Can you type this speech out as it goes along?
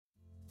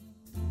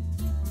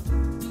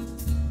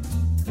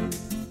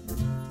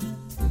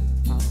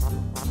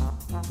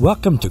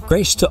Welcome to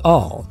Grace to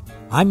All.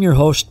 I'm your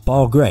host,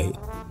 Paul Gray.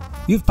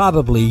 You've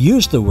probably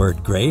used the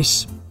word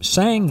grace,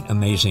 sang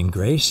Amazing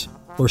Grace,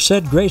 or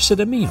said grace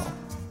at a meal.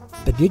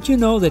 But did you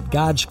know that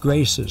God's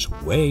grace is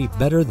way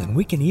better than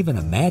we can even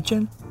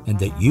imagine, and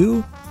that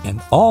you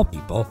and all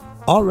people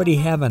already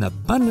have an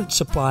abundant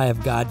supply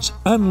of God's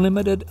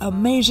unlimited,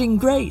 amazing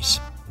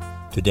grace?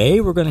 Today,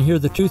 we're going to hear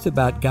the truth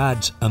about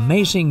God's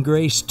amazing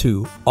grace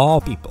to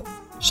all people.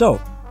 So,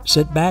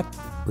 sit back,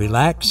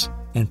 relax,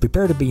 and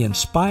prepare to be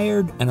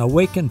inspired and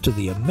awakened to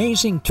the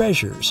amazing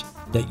treasures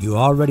that you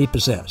already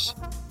possess.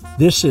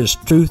 This is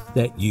truth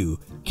that you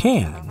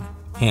can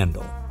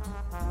handle.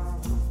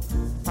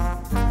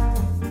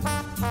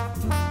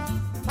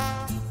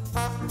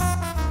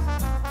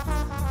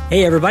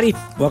 Hey everybody,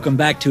 welcome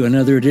back to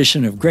another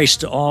edition of Grace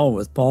to All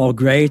with Paul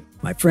Gray,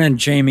 my friend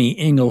Jamie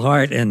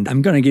Englehart, and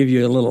I'm going to give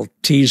you a little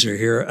teaser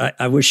here.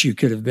 I wish you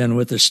could have been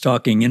with us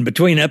talking in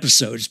between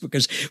episodes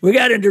because we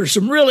got into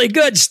some really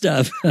good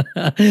stuff,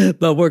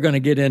 but we're going to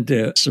get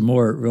into some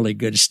more really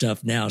good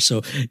stuff now.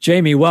 So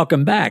Jamie,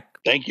 welcome back.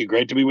 Thank you.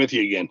 Great to be with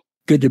you again.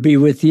 Good to be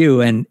with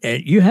you. And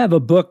you have a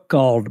book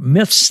called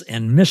Myths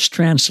and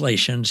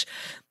Mistranslations,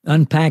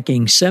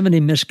 Unpacking 70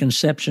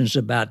 Misconceptions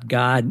About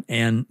God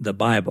and the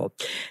Bible.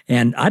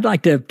 And I'd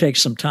like to take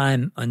some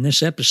time on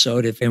this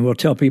episode, and we'll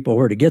tell people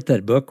where to get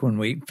that book when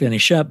we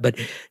finish up, but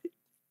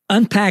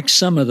unpack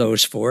some of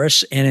those for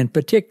us, and in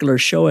particular,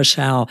 show us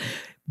how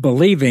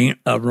believing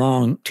a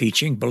wrong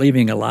teaching,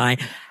 believing a lie,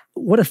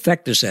 what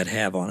effect does that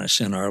have on us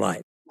in our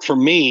life? For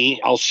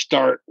me, I'll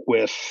start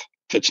with,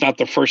 it's not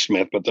the first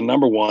myth, but the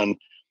number one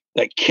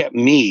that kept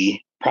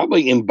me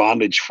probably in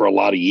bondage for a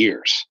lot of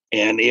years.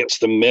 And it's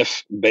the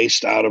myth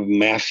based out of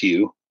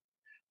Matthew,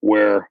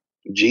 where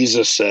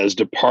Jesus says,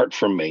 "Depart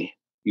from me,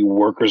 you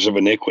workers of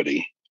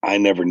iniquity. I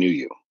never knew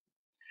you."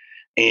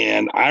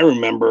 And I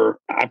remember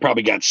I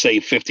probably got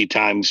saved 50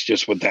 times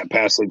just with that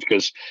passage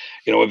because,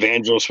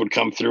 evangelists would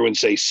come through and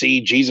say, "See,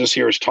 Jesus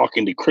here is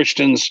talking to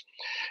Christians,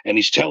 and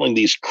he's telling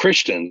these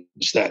Christians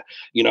that,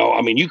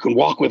 you can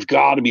walk with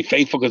God and be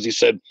faithful because he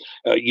said,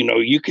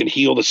 you can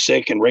heal the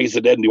sick and raise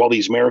the dead and do all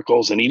these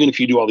miracles. And even if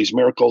you do all these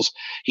miracles,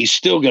 he's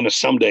still going to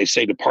someday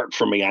say, 'Depart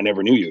from me, I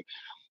never knew you.'"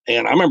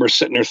 And I remember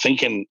sitting there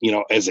thinking,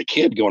 as a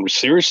kid going,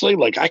 seriously,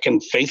 like I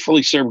can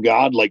faithfully serve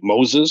God like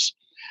Moses.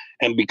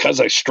 And because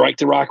I strike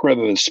the rock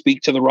rather than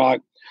speak to the rock,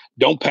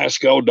 don't pass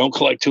go, don't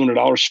collect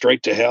 $200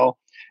 straight to hell.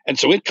 And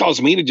so it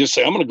caused me to just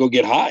say, I'm going to go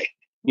get high,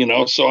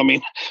 So,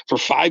 for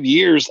 5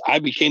 years, I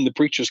became the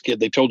preacher's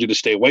kid they told you to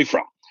stay away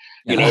from,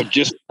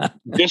 just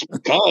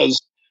because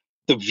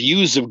the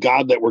views of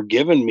God that were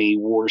given me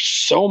were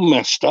so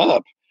messed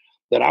up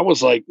that I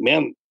was like,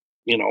 man,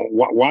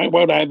 why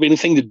would I have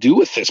anything to do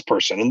with this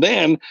person? And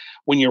then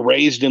when you're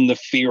raised in the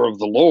fear of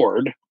the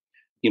Lord,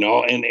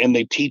 and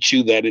they teach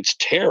you that it's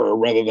terror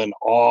rather than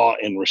awe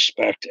and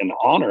respect and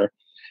honor,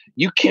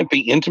 you can't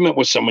be intimate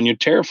with someone you're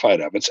terrified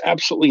of. It's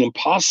absolutely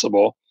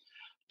impossible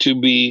to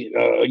be,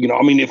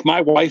 if my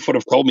wife would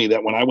have told me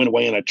that when I went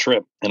away on a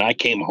trip and I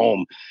came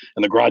home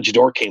and the garage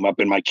door came up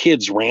and my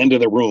kids ran to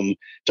the room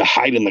to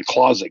hide in the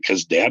closet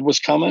because dad was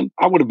coming,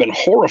 I would have been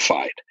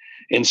horrified.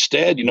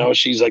 Instead,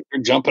 she's like,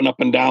 you're jumping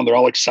up and down. They're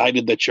all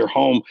excited that you're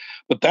home.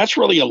 But that's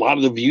really a lot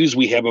of the views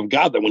we have of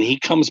God, that when he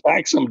comes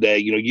back someday,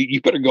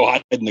 you better go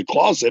hide in the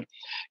closet,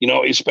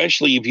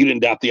 especially if you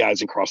didn't dot the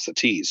I's and cross the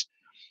T's.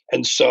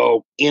 And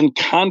so in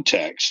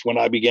context, when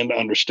I began to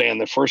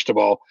understand that, first of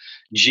all,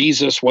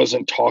 Jesus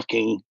wasn't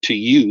talking to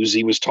yous,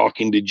 he was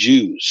talking to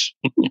Jews,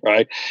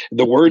 right?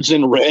 The words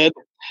in red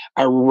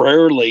are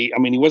rarely,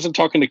 he wasn't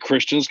talking to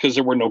Christians because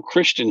there were no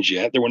Christians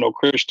yet. There were no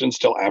Christians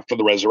till after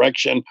the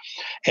resurrection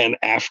and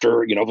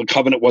after, the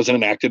covenant wasn't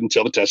enacted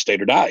until the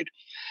testator died.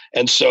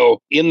 And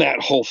so in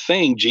that whole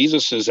thing,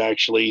 Jesus is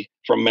actually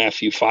from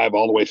Matthew 5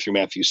 all the way through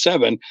Matthew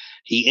 7.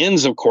 He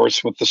ends, of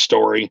course, with the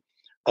story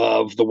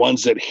of the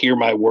ones that hear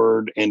my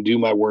word and do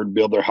my word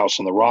build their house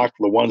on the rock.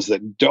 The ones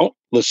that don't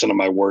listen to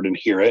my word and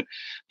hear it,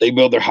 they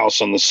build their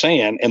house on the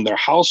sand, and their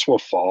house will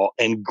fall,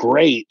 and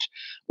great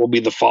will be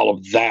the fall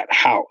of that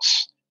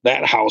house.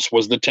 That house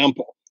was the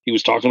temple. He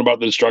was talking about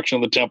the destruction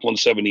of the temple in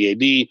 70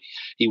 AD.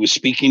 He was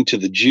speaking to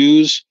the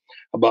Jews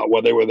about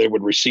whether they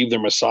would receive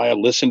their Messiah,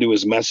 listen to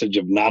his message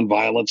of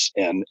nonviolence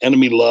and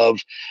enemy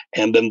love,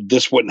 and then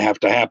this wouldn't have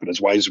to happen. That's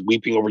why he's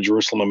weeping over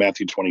Jerusalem in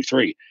Matthew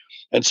 23.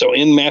 And so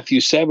in Matthew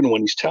 7,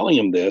 when he's telling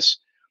him this,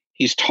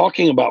 he's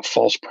talking about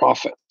false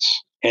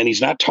prophets, and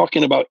he's not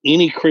talking about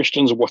any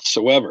Christians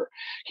whatsoever.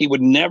 He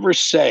would never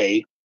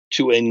say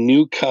to a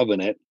new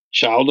covenant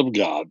child of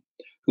God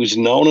who's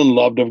known and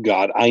loved of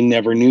God, I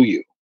never knew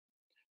you.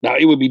 Now,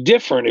 it would be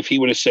different if he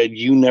would have said,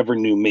 you never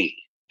knew me.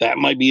 That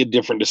might be a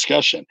different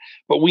discussion.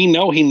 But we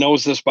know he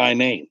knows this by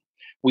name.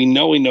 We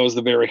know he knows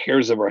the very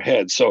hairs of our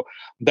head. So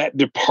that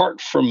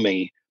depart from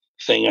me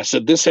thing, I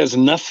said, this has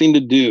nothing to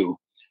do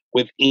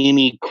with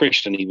any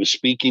Christian. He was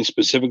speaking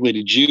specifically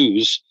to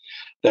Jews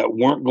that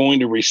weren't going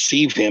to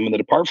receive him. And the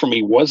depart from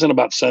me wasn't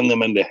about sending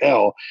them into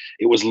hell.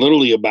 It was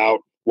literally about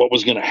what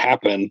was going to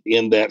happen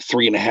in that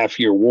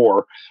 3.5-year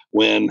war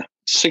when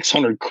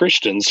 600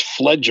 Christians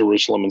fled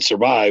Jerusalem and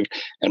survived,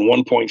 and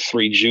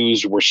 1.3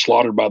 Jews were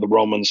slaughtered by the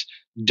Romans,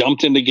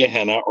 dumped into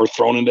Gehenna or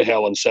thrown into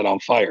hell and set on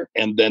fire,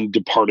 and then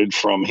departed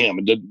from him.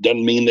 It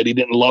doesn't mean that he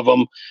didn't love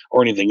them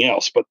or anything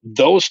else, but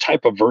those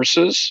type of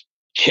verses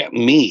kept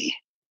me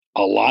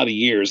a lot of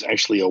years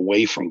actually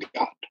away from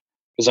God,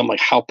 because I'm like,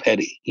 how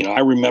petty. I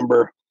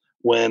remember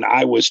when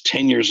I was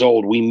 10 years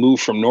old, we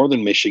moved from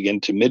northern Michigan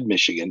to mid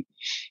Michigan,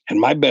 and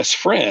my best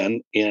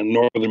friend in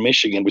northern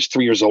Michigan was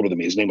 3 years older than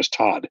me. His name was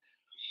Todd.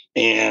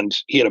 And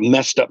he had a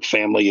messed up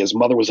family. His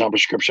mother was on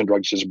prescription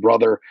drugs. His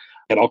brother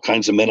had all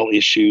kinds of mental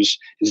issues.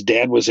 His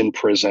dad was in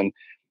prison.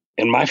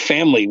 And my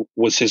family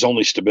was his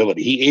only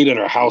stability. He ate at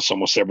our house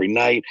almost every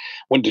night,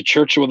 went to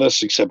church with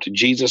us, accepted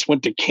Jesus,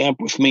 went to camp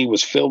with me,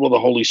 was filled with the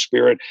Holy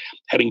Spirit,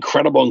 had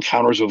incredible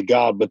encounters with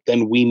God. But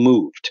then we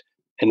moved,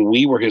 and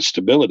we were his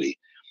stability.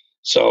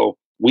 So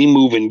we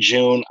moved in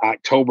June.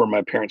 October,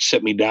 my parents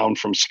set me down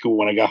from school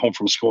when I got home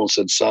from school and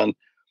said, son,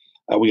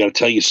 we got to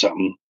tell you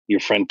something.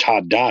 Your friend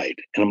Todd died.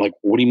 And I'm like,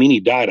 what do you mean he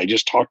died? I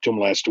just talked to him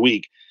last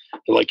week.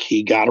 They're like,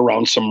 he got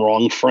around some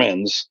wrong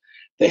friends.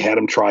 They had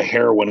him try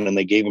heroin and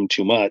they gave him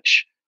too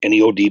much, and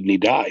he OD'd and he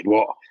died.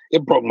 Well,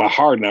 it broke my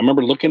heart. And I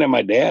remember looking at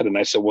my dad and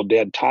I said, well,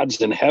 Dad, Todd's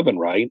in heaven,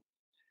 right?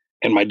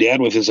 And my dad,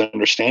 with his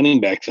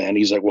understanding back then,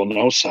 he's like, well,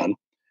 no, son,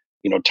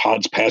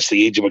 Todd's past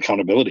the age of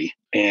accountability.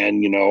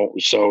 And,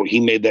 so he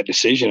made that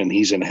decision and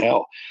he's in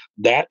hell.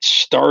 That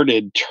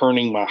started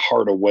turning my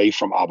heart away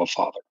from Abba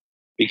Father,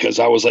 because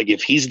I was like,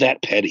 if he's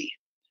that petty,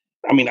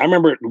 I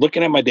remember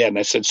looking at my dad and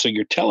I said, so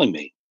you're telling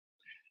me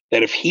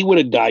that if he would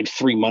have died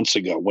 3 months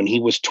ago when he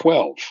was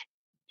 12,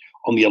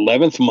 on the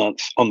 11th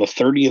month, on the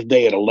 30th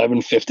day at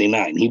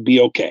 11:59, he'd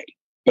be okay.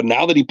 But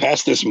now that he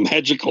passed this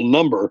magical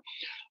number,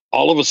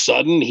 all of a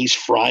sudden he's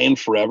frying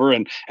forever.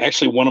 And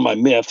actually, one of my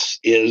myths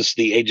is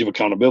the age of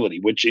accountability,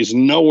 which is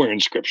nowhere in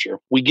scripture.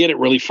 We get it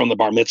really from the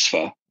bar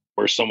mitzvah,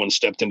 where someone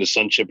stepped into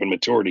sonship and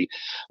maturity,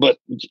 but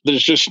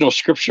there's just no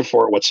scripture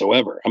for it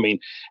whatsoever.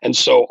 And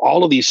so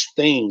all of these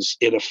things,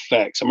 it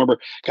affects. I remember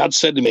God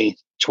said to me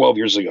 12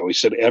 years ago, he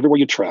said, everywhere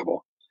you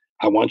travel,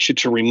 I want you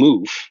to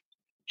remove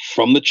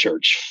from the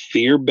church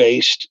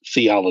fear-based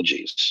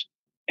theologies,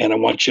 and I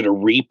want you to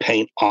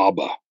repaint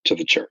Abba to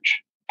the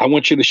church. I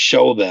want you to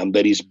show them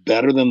that he's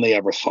better than they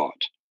ever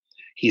thought.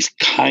 He's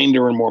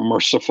kinder and more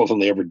merciful than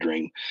they ever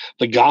dreamed.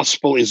 The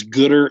gospel is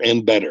gooder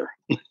and better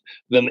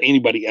than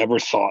anybody ever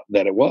thought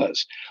that it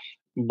was.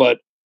 But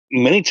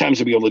many times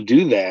to be able to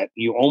do that,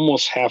 you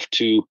almost have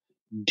to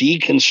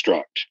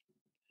deconstruct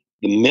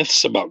the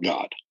myths about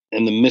God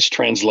and the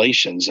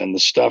mistranslations and the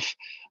stuff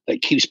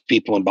that keeps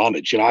people in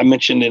bondage. I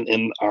mentioned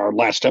in our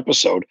last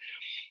episode,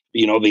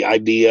 the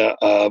idea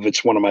of,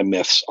 it's one of my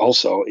myths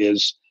also,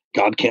 is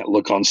God can't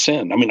look on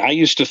sin. I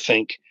used to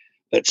think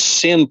that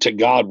sin to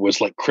God was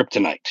like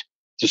kryptonite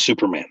to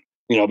Superman.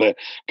 That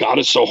God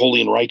is so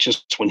holy and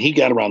righteous. When he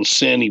got around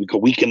sin, he would go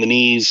weak in the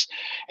knees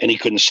and he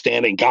couldn't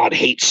stand it. And God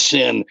hates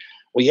sin.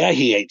 Well, yeah,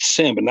 he hates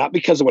sin, but not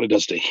because of what it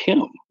does to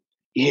him.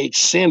 He hates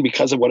sin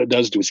because of what it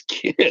does to his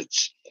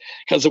kids,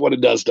 because of what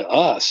it does to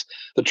us.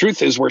 The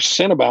truth is, where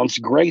sin abounds,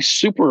 grace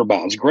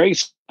superabounds.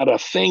 Grace is not a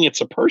thing,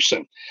 it's a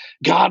person.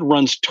 God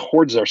runs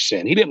towards our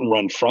sin. He didn't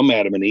run from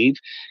Adam and Eve.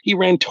 He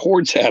ran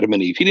towards Adam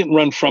and Eve. He didn't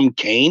run from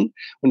Cain.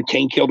 When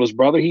Cain killed his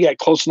brother, he got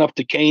close enough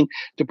to Cain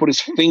to put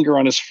his finger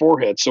on his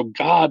forehead. So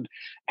God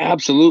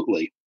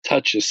absolutely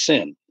touches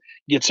sin,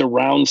 gets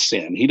around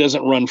sin. He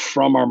doesn't run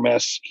from our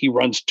mess. He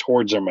runs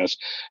towards our mess.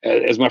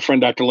 As my friend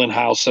Dr. Lynn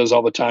Howell says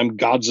all the time,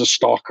 God's a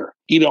stalker.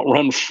 He don't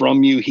run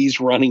from you. He's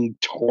running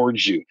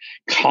towards you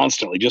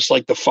constantly, just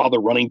like the father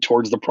running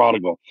towards the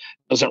prodigal.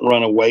 Doesn't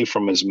run away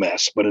from his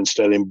mess, but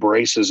instead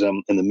embraces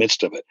him in the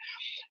midst of it.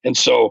 And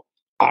so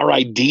our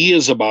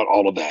ideas about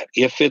all of that,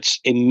 if it's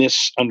a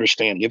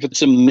misunderstanding, if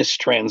it's a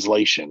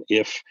mistranslation,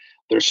 if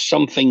there's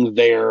something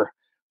there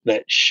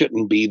that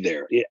shouldn't be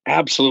there, it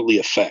absolutely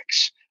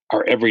affects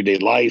our everyday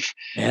life.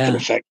 Yeah.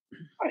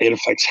 It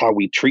affects how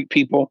we treat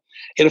people.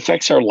 It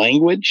affects our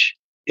language.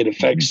 It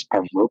affects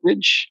our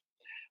verbiage.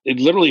 It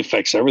literally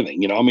affects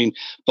everything.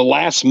 The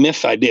last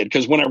myth I did,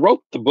 because when I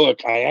wrote the book,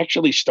 I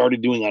actually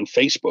started doing on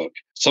Facebook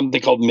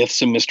something called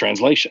Myths and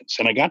Mistranslations.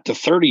 And I got to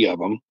 30 of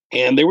them.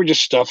 And they were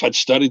just stuff I'd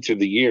studied through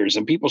the years.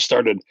 And people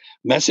started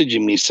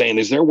messaging me saying,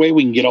 is there a way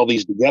we can get all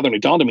these together? And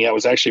it dawned on me I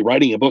was actually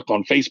writing a book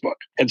on Facebook.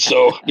 And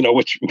so,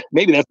 which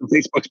maybe that's what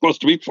Facebook's supposed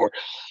to be for.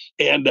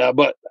 And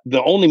but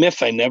the only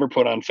myth I never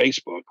put on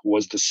Facebook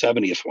was the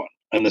 70th one.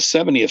 And the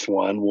 70th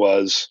one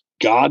was,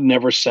 God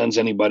never sends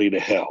anybody to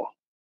hell.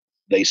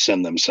 They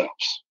send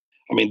themselves.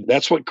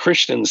 That's what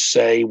Christians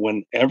say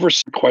whenever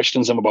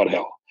questions them about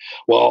hell.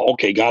 Well,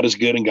 okay, God is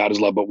good and God is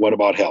love, but what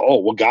about hell? Oh,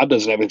 well, God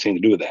doesn't have anything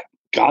to do with that.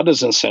 God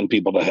doesn't send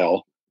people to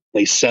hell.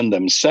 They send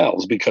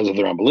themselves because of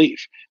their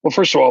unbelief. Well,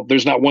 first of all,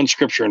 there's not one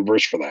scripture and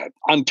verse for that.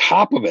 On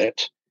top of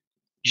it,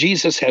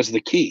 Jesus has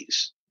the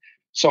keys.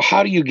 So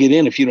how do you get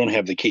in if you don't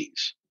have the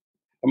keys?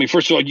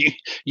 First of all,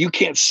 you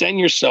can't send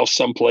yourself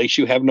someplace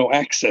you have no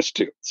access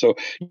to. So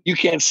you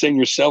can't send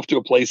yourself to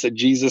a place that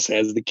Jesus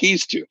has the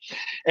keys to.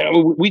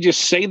 And we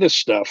just say this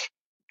stuff.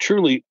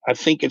 Truly, I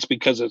think it's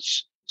because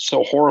it's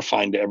so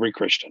horrifying to every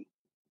Christian,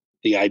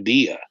 the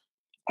idea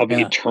of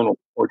Yeah. eternal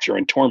torture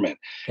and torment.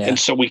 Yeah. And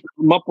so we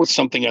come up with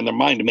something in their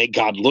mind to make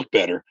God look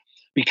better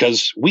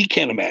because we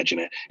can't imagine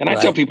it. And I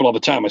tell Right. people all the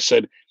time, I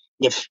said,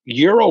 if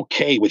you're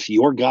okay with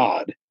your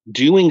God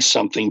doing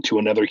something to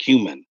another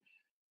human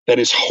that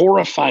is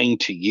horrifying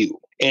to you,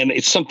 and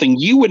it's something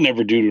you would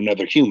never do to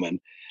another human,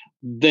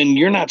 then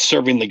you're not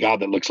serving the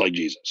God that looks like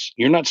Jesus.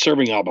 You're not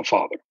serving Abba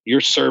Father.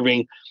 You're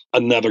serving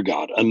another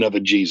God, another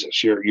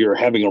Jesus. You're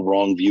having a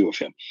wrong view of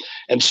him.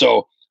 And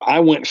so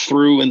I went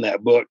through in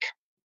that book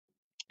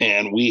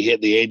and we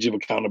hit the age of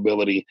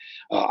accountability.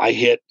 I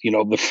hit,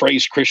 the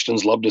phrase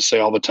Christians love to say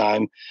all the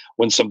time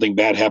when something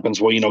bad happens,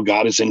 well,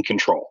 God is in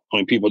control. I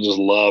mean, people just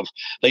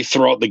they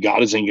throw out the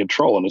God is in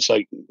control. And it's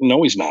like,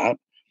 no, he's not.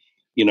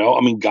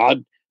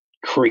 God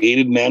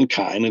created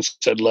mankind and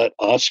said, let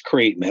us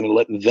create man and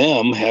let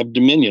them have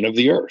dominion of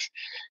the earth.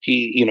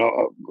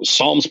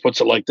 Psalms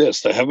puts it like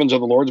this: the heavens are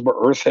the Lord's, but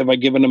earth have I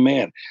given to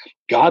man.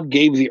 God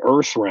gave the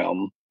earth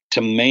realm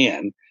to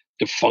man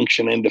to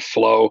function and to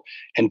flow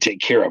and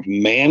take care of.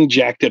 Man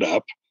jacked it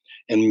up,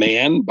 and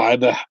man, by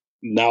the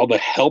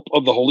help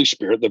of the Holy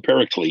Spirit, the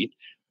Paraclete,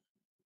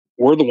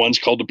 we're the ones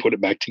called to put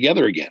it back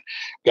together again.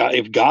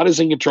 If God is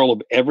in control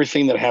of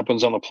everything that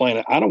happens on the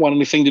planet, I don't want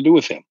anything to do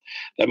with him.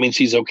 That means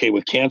he's okay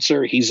with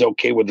cancer. He's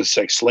okay with the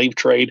sex slave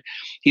trade.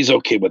 He's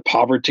okay with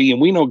poverty.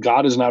 And we know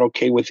God is not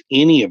okay with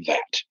any of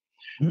that.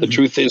 Mm-hmm. The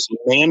truth is,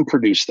 man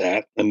produced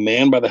that, and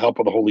man, by the help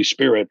of the Holy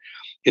Spirit,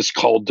 is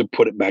called to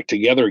put it back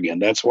together again.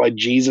 That's why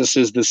Jesus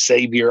is the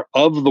savior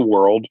of the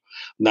world,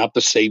 not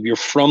the savior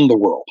from the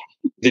world.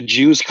 The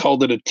Jews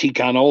called it a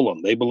tikkun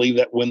olam. They believe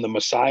that when the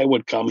Messiah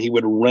would come, he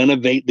would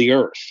renovate the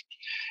earth.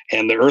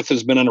 And the earth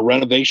has been in a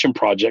renovation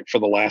project for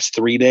the last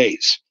 3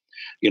 days,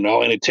 and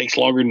it takes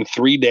longer than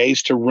 3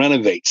 days to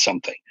renovate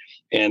something.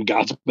 And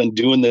God's been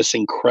doing this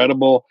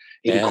incredible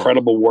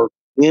work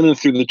in and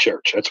through the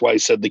church. That's why he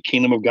said the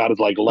kingdom of God is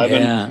like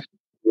leaven. Yeah.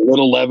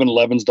 Little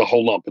leaven's the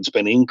whole lump. It's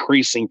been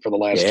increasing for the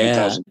last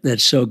 2,000.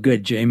 That's so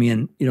good, Jamie.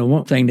 And,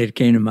 one thing that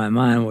came to my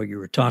mind while you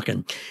were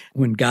talking,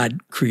 when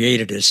God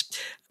created us,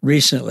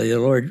 recently, the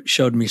Lord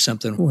showed me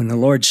something. When the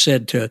Lord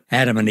said to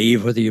Adam and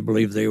Eve, whether you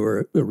believe they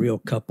were a real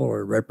couple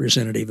or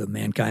representative of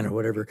mankind or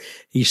whatever,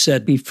 he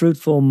said, be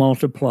fruitful,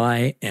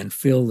 multiply, and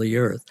fill the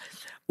earth.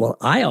 Well,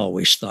 I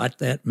always thought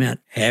that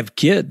meant have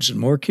kids and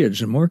more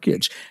kids and more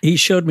kids. He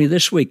showed me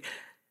this week,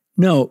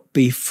 no,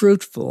 be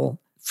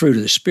fruitful, fruit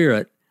of the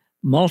Spirit,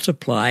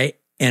 multiply,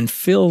 and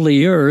fill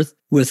the earth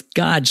with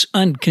God's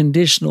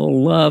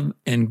unconditional love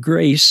and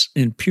grace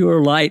and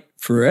pure light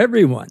for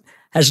everyone.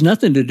 Has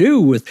nothing to do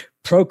with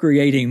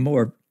procreating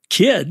more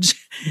kids.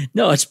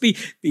 No, it's be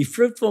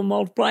fruitful,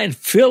 multiply, and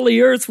fill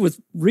the earth with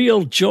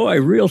real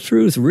joy, real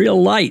truth,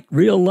 real light,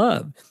 real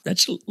love.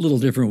 That's a little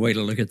different way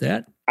to look at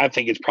that. I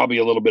think it's probably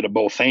a little bit of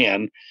both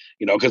and,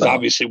 because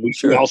obviously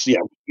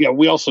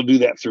we also do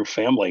that through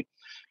family.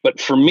 But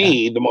for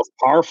me, the most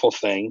powerful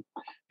thing,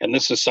 and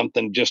this is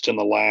something just in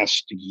the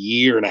last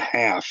year and a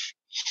half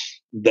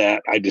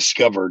that I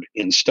discovered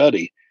in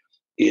study,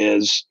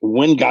 is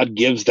when God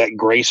gives that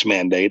grace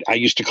mandate. I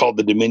used to call it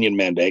the dominion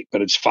mandate,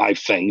 but it's 5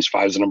 things.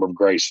 5 is the number of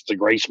grace. It's a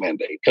grace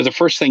mandate. Because the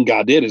first thing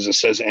God did is it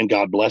says, and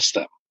God blessed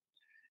them.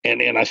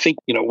 And I think,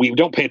 we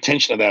don't pay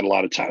attention to that a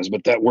lot of times,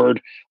 but that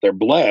word, they're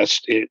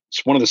blessed,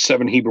 it's one of the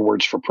 7 Hebrew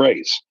words for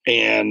praise.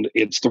 And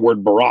it's the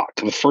word barak.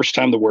 The first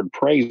time the word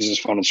praise is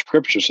found in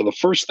Scripture. So the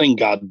first thing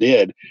God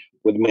did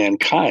with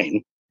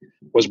mankind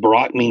was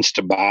barak means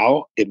to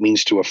bow. It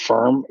means to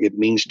affirm. It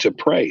means to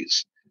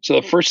praise. So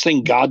the first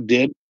thing God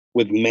did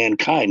with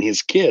mankind,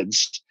 his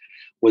kids,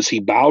 was he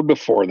bowed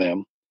before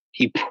them,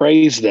 he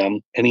praised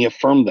them, and he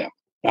affirmed them.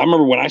 I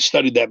remember when I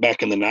studied that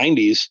back in the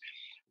 90s,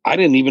 I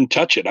didn't even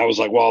touch it. I was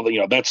like, well,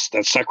 that's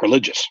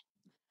sacrilegious.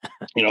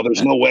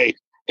 There's no way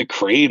the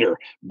creator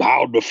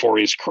bowed before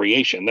his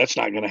creation. That's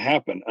not going to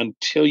happen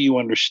until you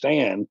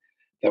understand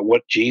that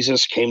what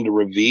Jesus came to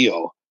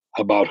reveal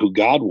about who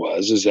God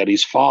was is that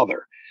he's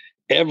Father.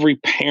 Every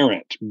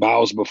parent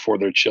bows before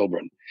their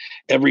children.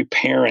 Every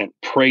parent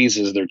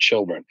praises their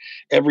children.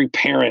 Every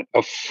parent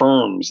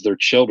affirms their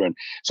children.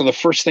 So the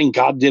first thing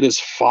God did as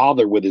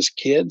Father with his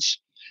kids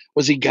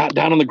was he got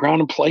down on the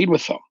ground and played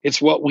with them.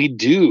 It's what we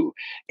do.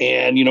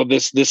 And,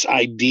 this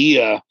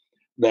idea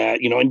that,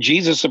 and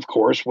Jesus, of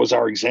course, was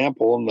our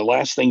example. And the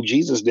last thing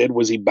Jesus did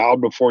was he bowed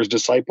before his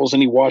disciples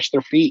and he washed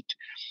their feet,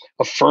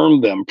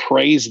 affirmed them,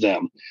 praised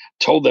them,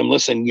 told them,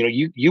 listen,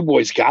 you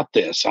boys got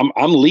this.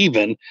 I'm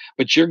leaving,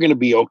 but you're going to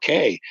be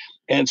okay.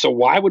 And so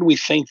why would we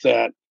think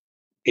that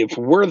if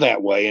we're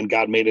that way and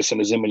God made us in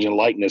his image and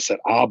likeness, that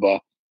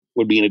Abba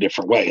would be in a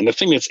different way? And the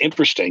thing that's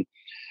interesting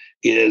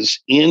is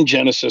in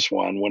Genesis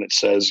 1, when it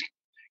says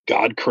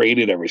God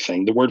created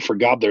everything, the word for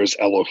God there is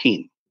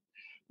Elohim,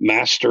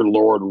 master,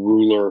 Lord,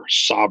 ruler,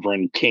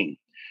 sovereign, king.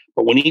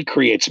 But when he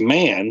creates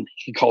man,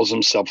 he calls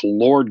himself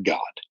Lord God,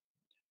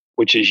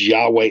 which is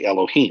Yahweh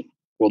Elohim.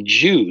 Well,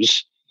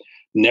 Jews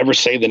never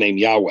say the name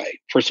Yahweh.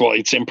 First of all,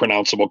 it's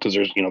impronounceable because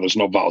there's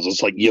no vowels.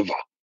 It's like Yiva.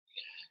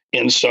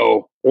 And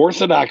so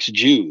Orthodox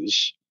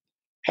Jews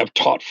have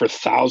taught for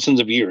thousands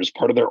of years,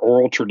 part of their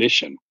oral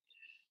tradition,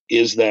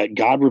 is that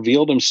God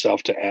revealed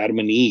himself to Adam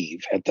and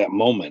Eve at that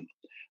moment,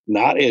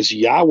 not as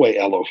Yahweh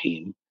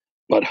Elohim,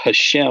 but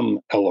Hashem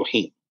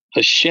Elohim.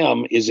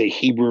 Hashem is a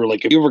Hebrew,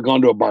 like if you've ever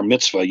gone to a bar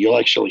mitzvah, you'll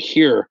actually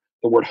hear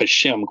the word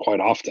Hashem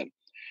quite often.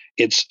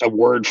 It's a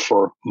word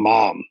for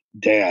mom,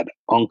 dad,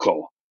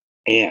 uncle,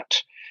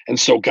 aunt. And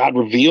so God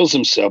reveals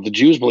himself. The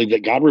Jews believe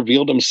that God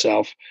revealed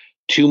himself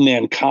to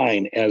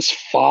mankind as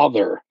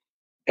Father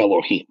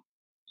Elohim.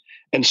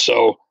 And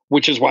so,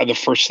 which is why the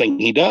first thing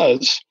he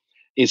does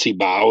is he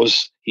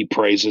bows, he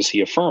praises,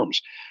 he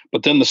affirms.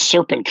 But then the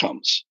serpent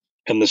comes,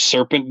 and the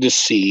serpent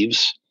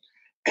deceives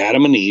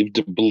Adam and Eve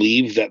to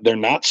believe that they're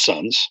not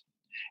sons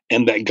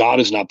and that God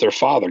is not their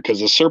father, because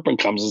the serpent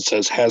comes and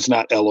says, has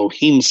not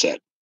Elohim said?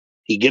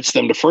 He gets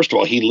them to, first of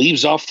all, he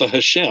leaves off the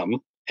Hashem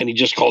and he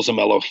just calls him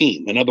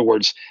Elohim. In other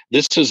words,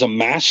 this is a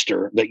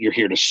master that you're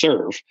here to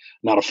serve,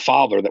 not a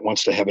father that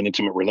wants to have an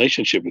intimate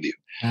relationship with you.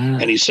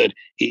 And he said,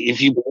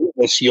 if you believe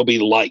this, you'll be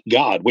like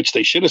God, which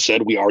they should have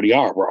said, we already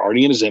are. We're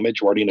already in his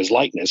image, we're already in his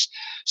likeness.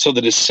 So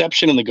the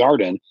deception in the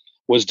garden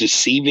was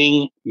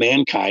deceiving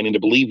mankind into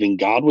believing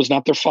God was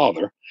not their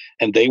father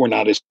and they were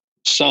not his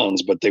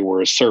sons, but they were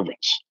his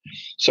servants.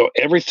 So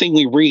everything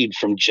we read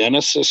from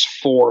Genesis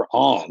 4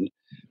 on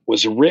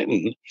was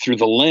written through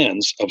the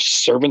lens of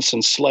servants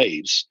and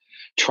slaves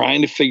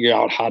trying to figure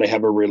out how to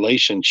have a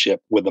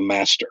relationship with a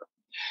master.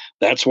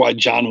 That's why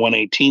John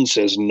 1:18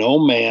 says, no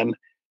man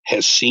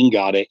has seen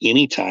God at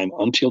any time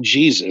until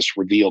Jesus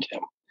revealed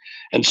him.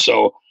 And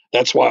so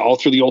that's why all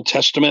through the Old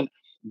Testament,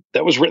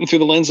 that was written through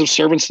the lens of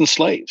servants and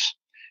slaves.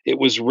 It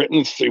wasn't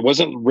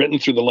written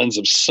through the lens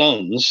of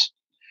sons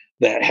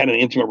that had an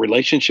intimate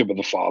relationship with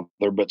the father,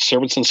 but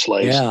servants and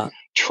slaves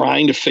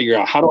trying to figure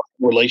out how to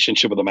have a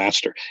relationship with the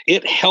master.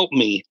 It helped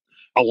me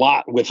a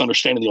lot with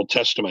understanding the Old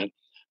Testament,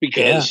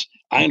 because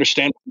I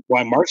understand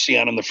why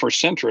Marcion in the first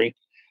century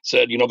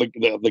said,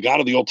 the God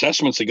of the Old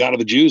Testament is the God of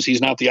the Jews.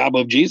 He's not the Abba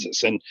of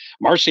Jesus. And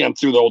Marcion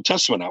threw the Old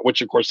Testament out,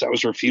 which of course that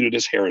was refuted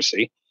as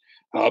heresy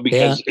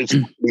because it's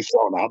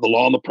thrown out. The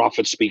law and the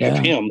prophets speak of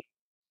him.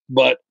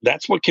 But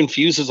that's what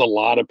confuses a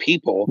lot of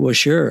people. Well,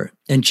 sure.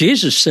 And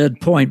Jesus said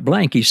point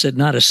blank, he said,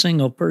 not a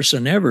single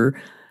person ever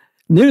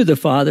knew the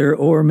Father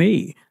or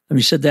me. And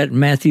he said that in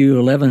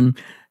Matthew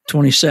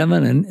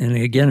 11:27 and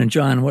again in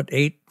John,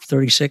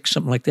 8:36,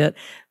 something like that.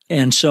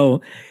 And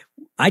so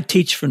I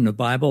teach from the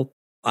Bible.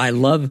 I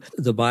love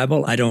the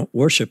Bible. I don't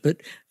worship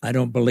it. I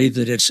don't believe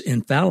that it's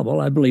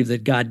infallible. I believe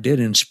that God did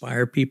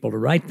inspire people to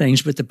write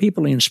things, but the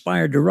people he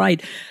inspired to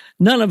write,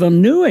 none of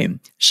them knew him.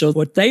 So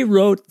what they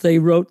wrote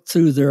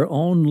through their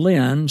own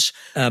lens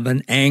of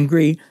an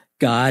angry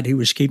God who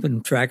was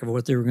keeping track of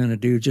what they were going to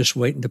do, just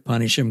waiting to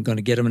punish him, going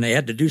to get him, and they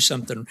had to do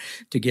something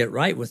to get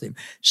right with him.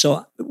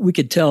 So we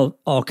could tell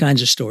all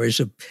kinds of stories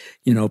of,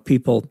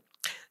 people,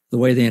 the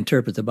way they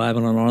interpret the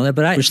Bible and all that.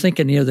 But I was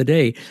thinking the other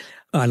day,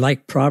 I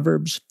like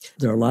Proverbs.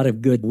 There are a lot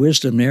of good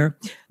wisdom there.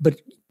 But,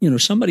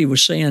 somebody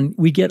was saying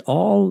we get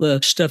all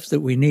the stuff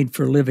that we need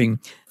for living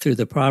through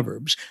the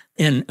Proverbs.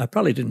 And I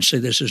probably didn't say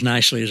this as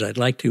nicely as I'd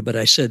like to, but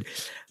I said,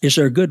 is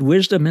there good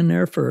wisdom in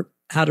there for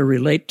how to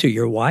relate to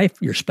your wife,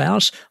 your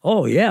spouse?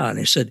 Oh, yeah. And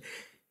I said,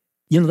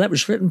 that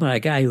was written by a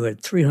guy who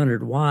had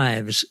 300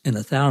 wives and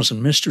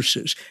 1,000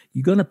 mistresses.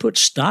 You going to put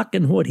stock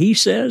in what he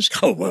says?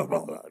 Oh,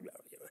 well.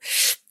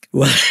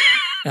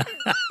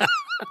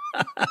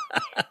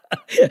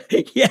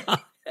 Yeah.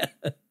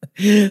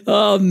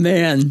 Oh,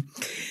 man.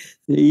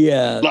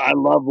 Yeah. I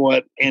love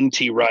what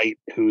N.T. Wright,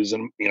 who's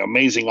an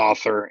amazing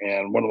author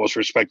and one of the most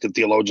respected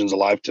theologians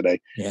alive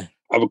today. Yeah.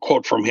 I have a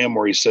quote from him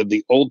where he said,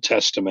 the Old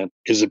Testament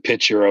is a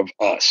picture of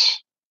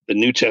us. The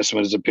New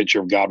Testament is a picture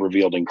of God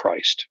revealed in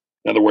Christ.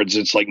 In other words,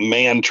 it's like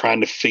man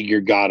trying to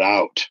figure God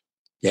out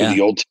through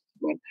the Old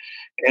Testament.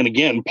 And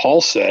again,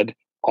 Paul said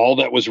all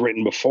that was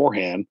written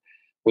beforehand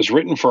was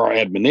written for our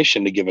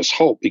admonition to give us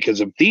hope,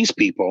 because if these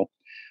people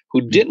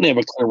who didn't have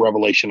a clear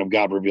revelation of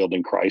God revealed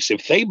in Christ,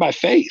 if they by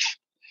faith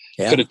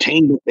could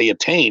attain what they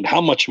attained,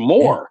 how much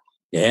more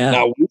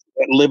now we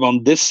live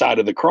on this side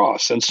of the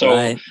cross? And so,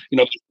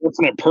 there's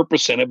infinite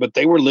purpose in it, but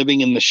they were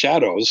living in the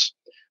shadows.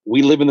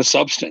 We live in the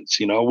substance.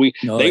 They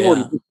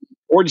were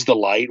towards the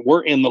light.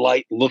 We're in the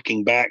light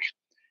looking back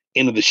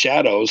into the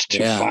shadows to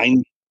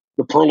find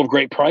the pearl of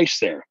great price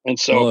there. And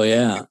so,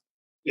 I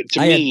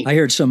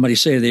heard somebody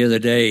say the other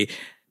day,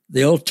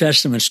 the Old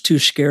Testament's too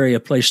scary a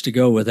place to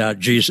go without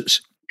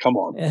Jesus. Come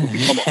on.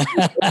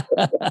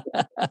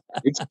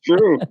 It's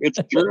true. It's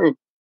true.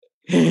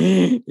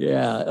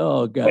 Yeah.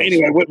 Oh, God. But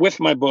anyway, with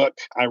my book,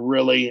 I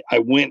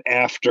went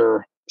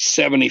after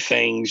 70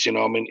 things.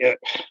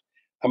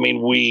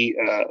 We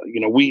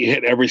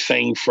hit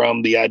everything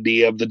from the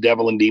idea of the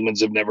devil and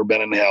demons have never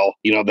been in hell.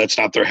 That's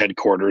not their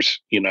headquarters.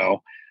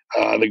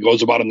 That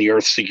goes about on the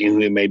earth seeking who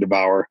they may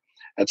devour.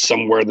 That's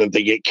somewhere that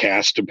they get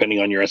cast,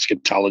 depending on your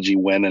eschatology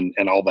when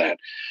and all that.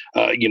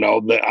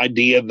 The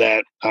idea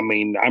that, I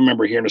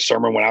remember hearing a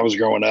sermon when I was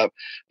growing up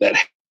that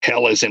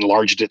hell has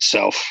enlarged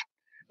itself.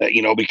 That,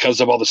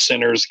 because of all the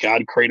sinners,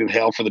 God created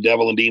hell for the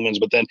devil and demons,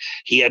 but then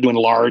he had to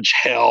enlarge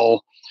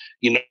hell,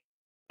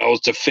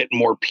 to fit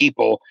more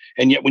people.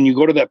 And yet when you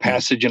go to that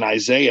passage in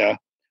Isaiah,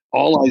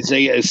 all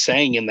Isaiah is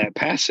saying in that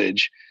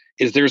passage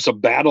is there's a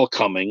battle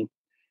coming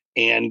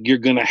and you're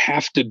going to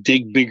have to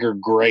dig bigger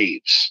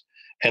graves.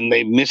 And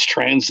they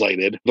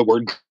mistranslated the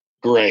word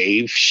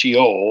grave,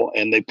 Sheol,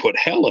 and they put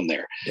hell in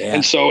there. Yeah.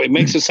 And so it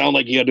makes it sound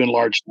like you got to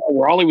enlarge.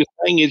 Where all he was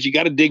saying is you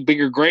got to dig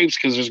bigger graves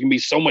because there's going to be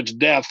so much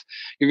death.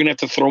 You're going to have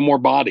to throw more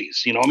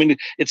bodies.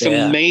 It's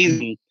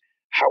amazing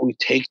how we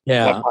take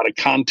stuff out of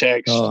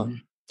context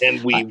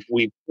and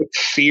we put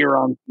fear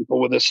on people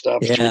with this stuff.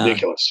 It's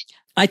ridiculous.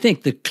 I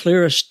think the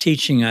clearest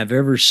teaching I've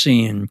ever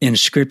seen in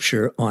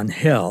Scripture on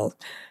hell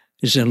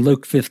is in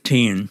Luke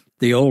 15.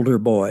 The older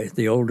boy,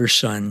 the older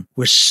son,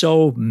 was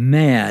so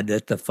mad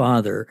at the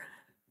father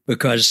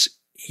because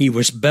he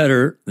was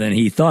better than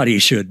he thought he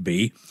should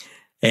be,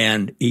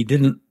 and he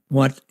didn't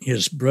want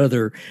his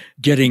brother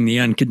getting the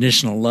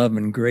unconditional love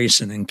and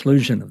grace and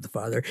inclusion of the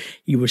father.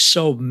 He was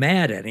so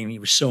mad at him, he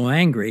was so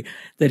angry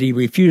that he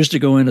refused to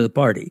go into the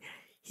party.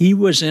 He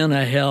was in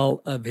a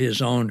hell of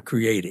his own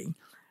creating,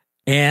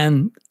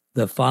 and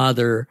the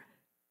father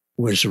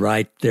was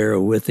right there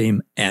with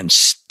him and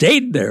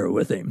stayed there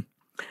with him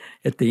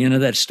at the end of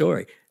that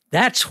story.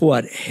 That's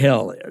what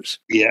hell is.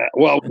 Yeah.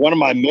 Well, one of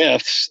my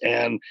myths,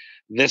 and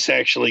this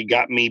actually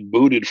got me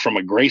booted from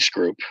a grace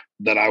group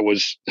that I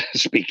was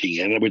speaking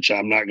in, which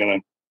I'm not going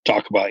to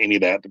talk about any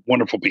of that.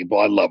 Wonderful people.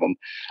 I love them.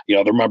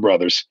 They're my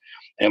brothers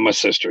and my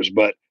sisters.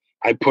 But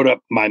I put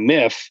up my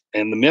myth,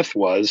 and the myth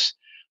was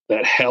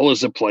that hell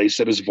is a place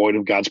that is void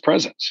of God's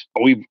presence.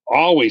 We've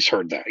always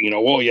heard that,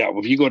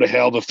 if you go to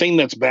hell, the thing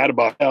that's bad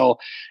about hell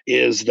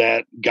is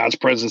that God's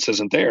presence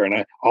isn't there.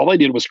 And all I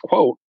did was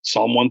quote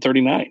Psalm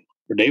 139,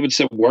 where David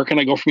said, where can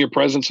I go from your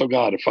presence, O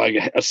God? If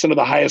I ascend to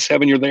the highest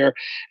heaven, you're there.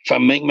 If I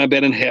make my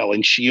bed in hell,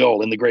 in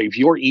Sheol, in the grave,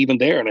 you're even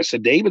there. And I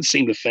said, David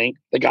seemed to think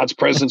that God's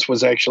presence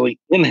was actually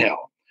in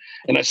hell.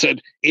 And I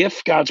said,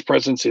 if God's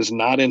presence is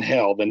not in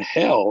hell, then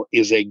hell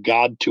is a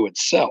God to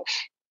itself.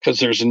 Because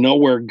there's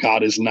nowhere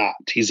God is not.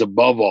 He's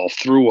above all,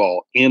 through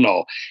all, in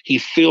all. He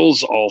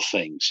fills all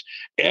things.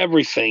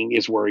 Everything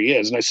is where he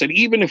is. And I said,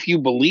 even if you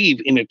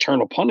believe in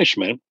eternal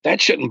punishment, that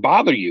shouldn't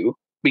bother you,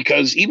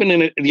 because even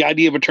in the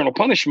idea of eternal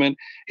punishment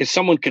is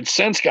someone could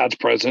sense God's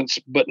presence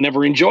but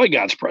never enjoy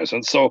God's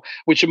presence, so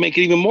which would make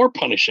it even more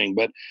punishing.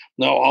 But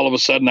no, all of a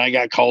sudden I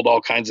got called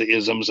all kinds of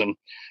isms and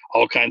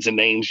all kinds of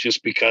names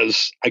just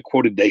because I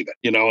quoted David,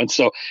 and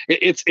so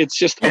it's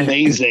just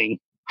amazing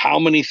how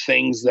many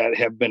things that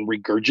have been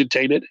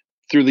regurgitated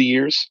through the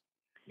years,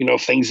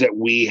 things that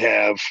we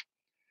have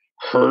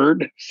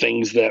heard,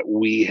 things that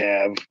we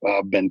have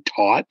been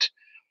taught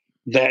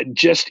that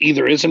just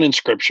either isn't in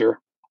Scripture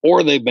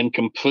or they've been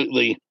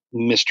completely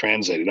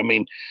mistranslated.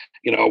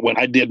 When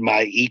I did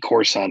my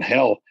e-course on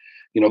hell,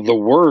 the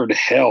word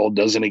hell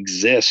doesn't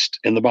exist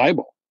in the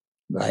Bible.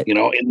 Right. In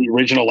the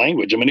original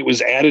language. It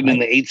was added in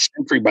the 8th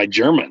century by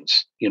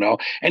Germans,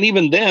 and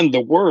even then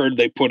the word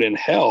they put in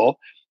hell,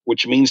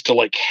 which means to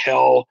like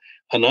hell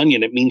an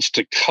onion, it means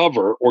to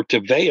cover or to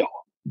veil.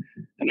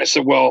 And I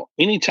said, well,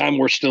 anytime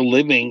we're still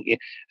living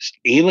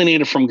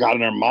alienated from God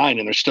in our mind,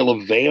 and there's still a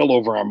veil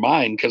over our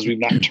mind because we've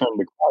not turned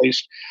to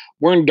Christ,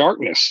 we're in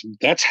darkness.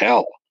 That's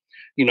hell.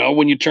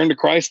 When you turn to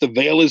Christ, the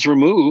veil is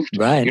removed.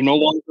 Right. You're no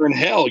longer in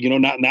hell.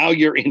 Now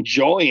you're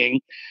enjoying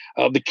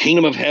the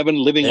kingdom of heaven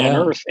living on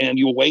earth, and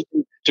you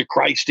awaken to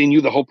Christ in you,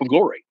 the hope of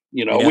glory,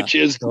 which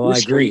is the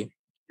mystery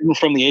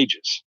from the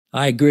ages.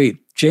 I agree.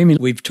 Jamie,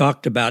 we've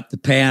talked about the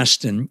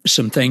past and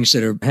some things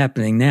that are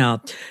happening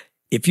now.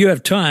 If you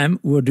have time,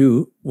 we'll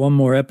do one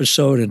more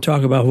episode and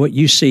talk about what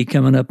you see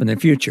coming up in the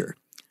future.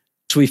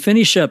 So we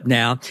finish up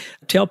now.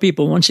 Tell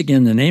people once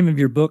again the name of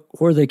your book,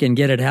 where they can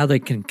get it, how they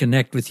can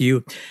connect with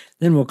you.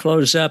 Then we'll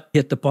close up,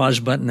 hit the pause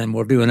button, and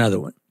we'll do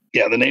another one.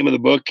 Yeah, the name of the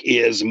book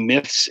is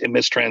Myths and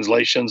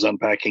Mistranslations,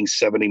 Unpacking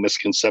 70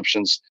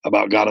 Misconceptions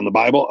About God and the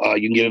Bible.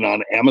 You can get it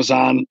on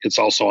Amazon. It's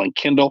also on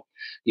Kindle.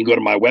 You can go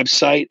to my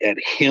website at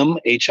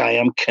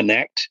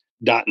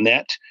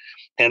himconnect.net.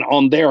 And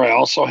on there, I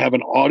also have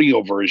an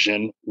audio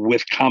version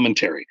with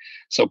commentary.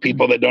 So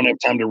people that don't have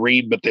time to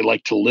read, but they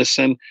like to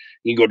listen,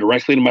 you can go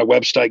directly to my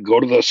website, go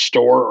to the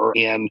store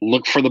and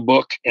look for the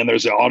book. And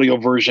there's an audio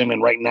version.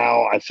 And right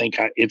now, I think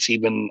it's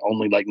even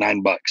only like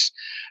 $9.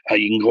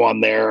 You can go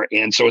on there.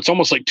 And so it's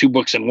almost like 2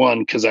 books in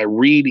one, because I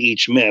read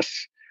each myth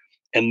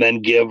and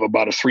then give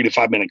about a 3 to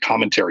 5 minute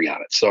commentary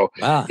on it. So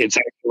It's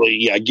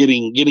actually,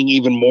 getting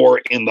even more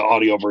in the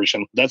audio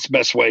version. That's the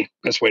best way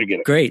to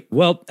get it. Great.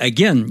 Well,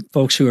 again,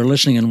 folks who are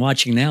listening and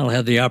watching now will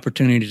have the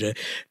opportunity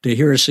to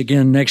hear us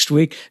again next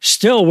week,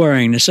 still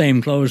wearing the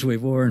same clothes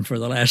we've worn for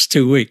the last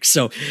 2 weeks.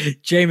 So,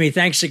 Jamie,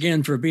 thanks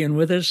again for being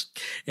with us.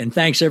 And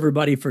thanks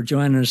everybody for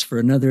joining us for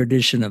another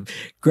edition of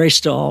Grace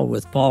to All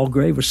with Paul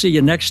Gray. We'll see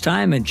you next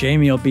time, and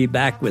Jamie will be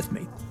back with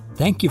me.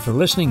 Thank you for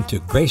listening to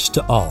Grace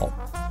to All.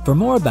 For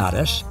more about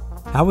us,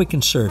 how we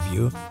can serve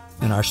you,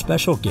 and our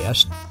special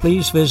guest,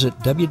 please visit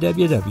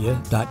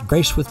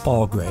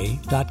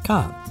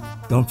www.gracewithpaulgray.com.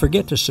 Don't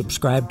forget to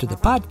subscribe to the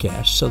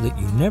podcast so that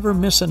you never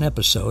miss an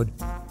episode,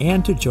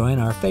 and to join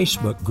our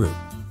Facebook group.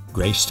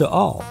 Grace to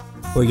All,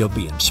 where you'll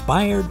be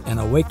inspired and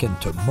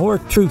awakened to more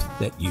truth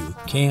that you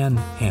can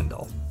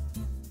handle.